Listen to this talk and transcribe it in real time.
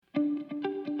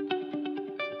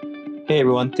Hey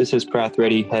everyone, this is Prath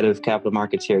Reddy, Head of Capital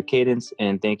Markets here at Cadence,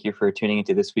 and thank you for tuning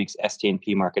into this week's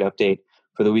STNP Market Update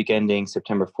for the week ending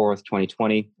September 4th,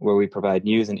 2020, where we provide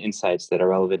news and insights that are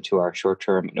relevant to our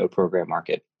short-term note program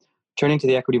market. Turning to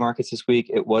the equity markets this week,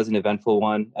 it was an eventful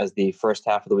one as the first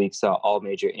half of the week saw all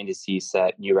major indices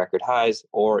set new record highs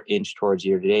or inch towards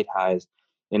year-to-date highs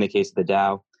in the case of the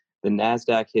Dow. The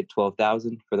NASDAQ hit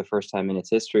 12,000 for the first time in its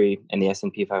history, and the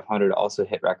S&P 500 also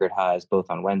hit record highs both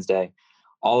on Wednesday.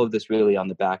 All of this really on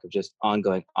the back of just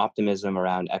ongoing optimism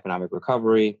around economic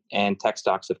recovery and tech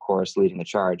stocks, of course, leading the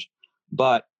charge.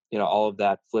 But all of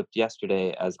that flipped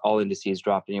yesterday as all indices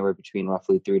dropped anywhere between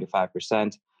roughly 3 to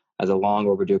 5% as a long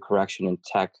overdue correction in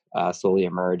tech slowly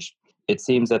emerged. It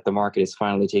seems that the market is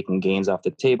finally taking gains off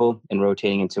the table and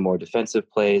rotating into more defensive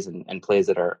plays and plays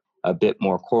that are a bit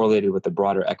more correlated with the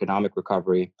broader economic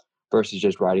recovery versus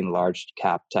just riding the large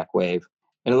cap tech wave.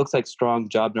 And it looks like strong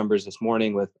job numbers this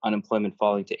morning with unemployment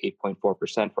falling to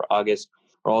 8.4% for August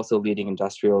are also leading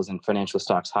industrials and financial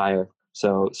stocks higher.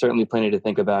 So certainly plenty to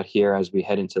think about here as we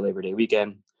head into Labor Day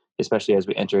weekend, especially as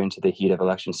we enter into the heat of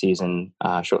election season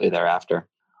shortly thereafter.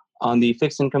 On the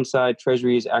fixed income side,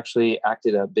 Treasuries actually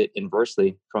acted a bit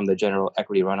inversely from the general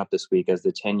equity run-up this week as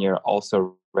the 10-year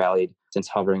also rallied since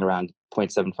hovering around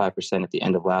 0.75% at the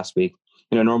end of last week.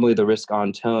 Normally the risk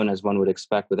on tone, as one would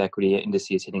expect with equity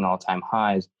indices hitting all-time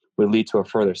highs, would lead to a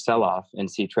further sell-off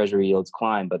and see Treasury yields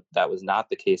climb, but that was not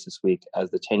the case this week as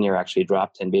the 10-year actually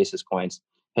dropped 10 basis points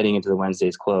heading into the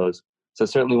Wednesday's close. So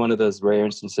certainly one of those rare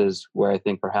instances where I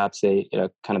think perhaps a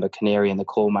kind of a canary in the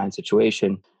coal mine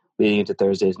situation leading into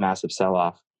Thursday's massive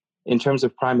sell-off. In terms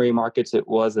of primary markets, it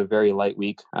was a very light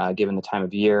week given the time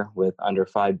of year with under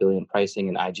 $5 billion pricing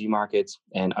in IG markets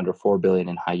and under $4 billion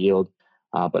in high yield.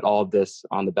 But all of this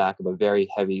on the back of a very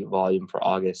heavy volume for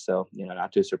August. So,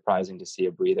 not too surprising to see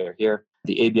a breather here.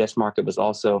 The ABS market was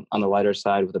also on the lighter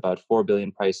side with about $4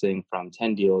 billion pricing from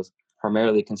 10 deals,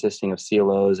 primarily consisting of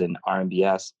CLOs and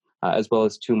RMBS, as well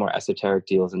as 2 more esoteric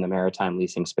deals in the maritime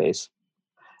leasing space.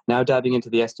 Now diving into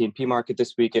the STNP market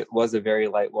this week, it was a very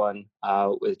light one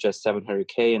with just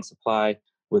 700K in supply,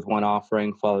 with one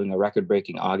offering following a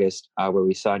record-breaking August where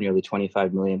we saw nearly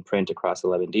 25 million print across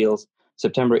 11 deals.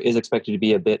 September is expected to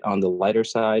be a bit on the lighter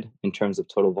side in terms of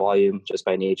total volume, just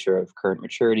by nature of current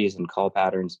maturities and call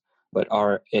patterns, but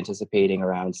are anticipating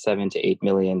around 7 to 8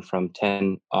 million from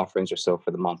 10 offerings or so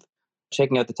for the month.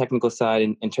 Checking out the technical side,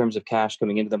 in terms of cash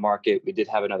coming into the market, we did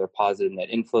have another positive net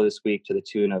inflow this week to the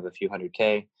tune of a few hundred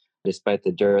K, despite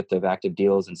the dearth of active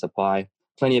deals and supply.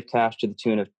 Plenty of cash to the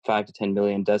tune of 5 to 10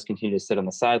 million does continue to sit on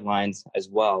the sidelines as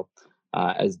well,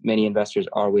 as many investors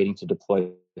are waiting to deploy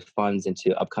funds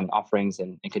into upcoming offerings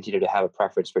and continue to have a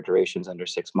preference for durations under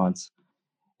 6 months.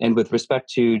 And with respect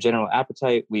to general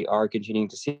appetite, we are continuing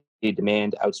to see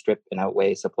demand outstrip and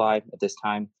outweigh supply at this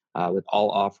time, with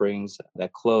all offerings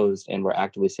that closed and were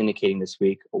actively syndicating this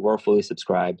week were fully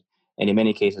subscribed, and in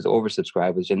many cases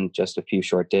oversubscribed within just a few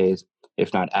short days,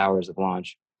 if not hours of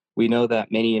launch. We know that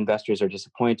many investors are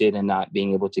disappointed in not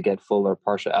being able to get full or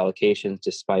partial allocations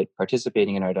despite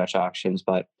participating in our Dutch auctions,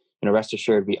 but rest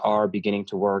assured we are beginning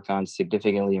to work on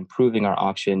significantly improving our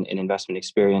auction and investment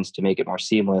experience to make it more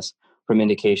seamless from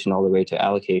indication all the way to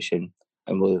allocation,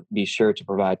 and we'll be sure to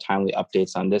provide timely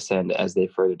updates on this end as they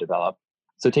further develop.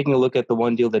 So taking a look at the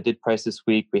one deal that did price this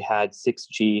week, we had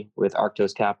 6G with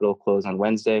Arctos Capital close on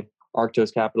Wednesday.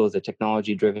 Arctos Capital is a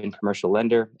technology-driven commercial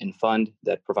lender and fund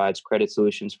that provides credit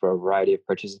solutions for a variety of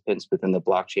participants within the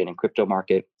blockchain and crypto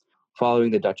market.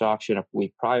 Following the Dutch auction a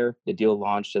week prior, the deal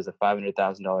launched as a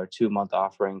 $500,000 2-month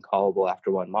offering callable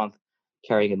after 1 month,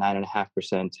 carrying a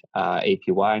 9.5%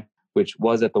 APY, which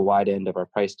was at the wide end of our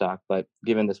price stock. But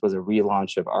given this was a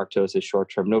relaunch of Arctos'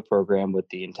 short-term note program with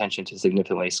the intention to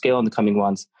significantly scale in the coming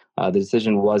months, the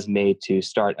decision was made to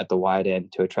start at the wide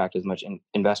end to attract as much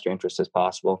investor interest as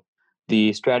possible.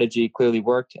 The strategy clearly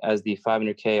worked as the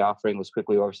 500K offering was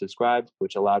quickly oversubscribed,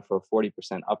 which allowed for a 40%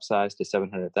 upsize to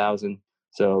 700,000.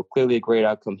 So clearly a great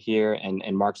outcome here and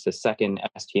marks the second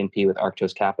STNP with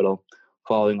Arctos Capital,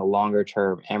 following a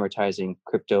longer-term amortizing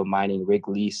crypto mining rig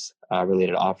lease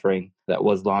related offering that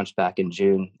was launched back in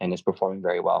June and is performing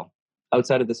very well.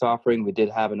 Outside of this offering, we did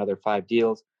have another 5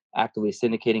 deals actively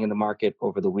syndicating in the market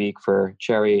over the week for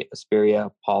Cherry,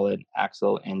 Asperia, Pollen,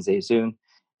 Axel, and Zayzoon.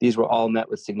 These were all met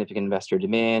with significant investor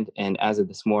demand, and as of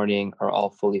this morning, are all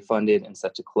fully funded and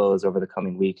set to close over the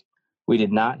coming week. We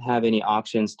did not have any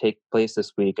auctions take place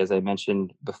this week. As I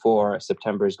mentioned before,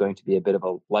 September is going to be a bit of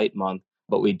a light month,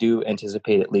 but we do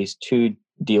anticipate at least 2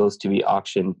 deals to be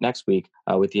auctioned next week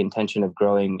with the intention of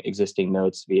growing existing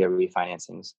notes via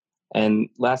refinancings. And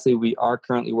lastly, we are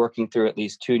currently working through at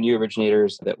least 2 new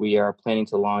originators that we are planning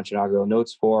to launch inaugural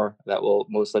notes for that will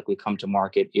most likely come to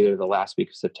market either the last week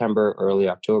of September or early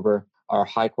October. Our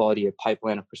high quality of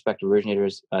pipeline of prospective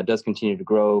originators does continue to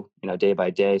grow, day by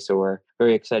day. So we're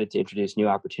very excited to introduce new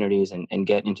opportunities and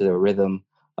get into the rhythm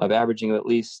of averaging at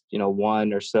least,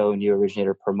 one or so new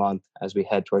originator per month as we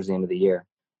head towards the end of the year.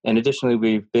 And additionally,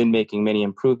 we've been making many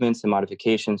improvements and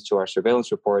modifications to our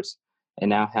surveillance reports and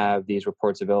now have these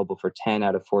reports available for 10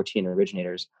 out of 14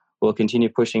 originators. We'll continue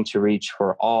pushing to reach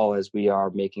for all as we are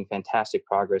making fantastic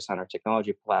progress on our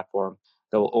technology platform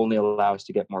that will only allow us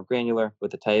to get more granular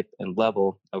with the type and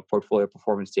level of portfolio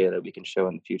performance data that we can show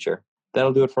in the future.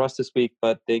 That'll do it for us this week,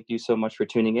 but thank you so much for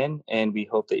tuning in, and we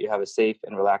hope that you have a safe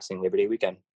and relaxing Labor Day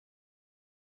weekend.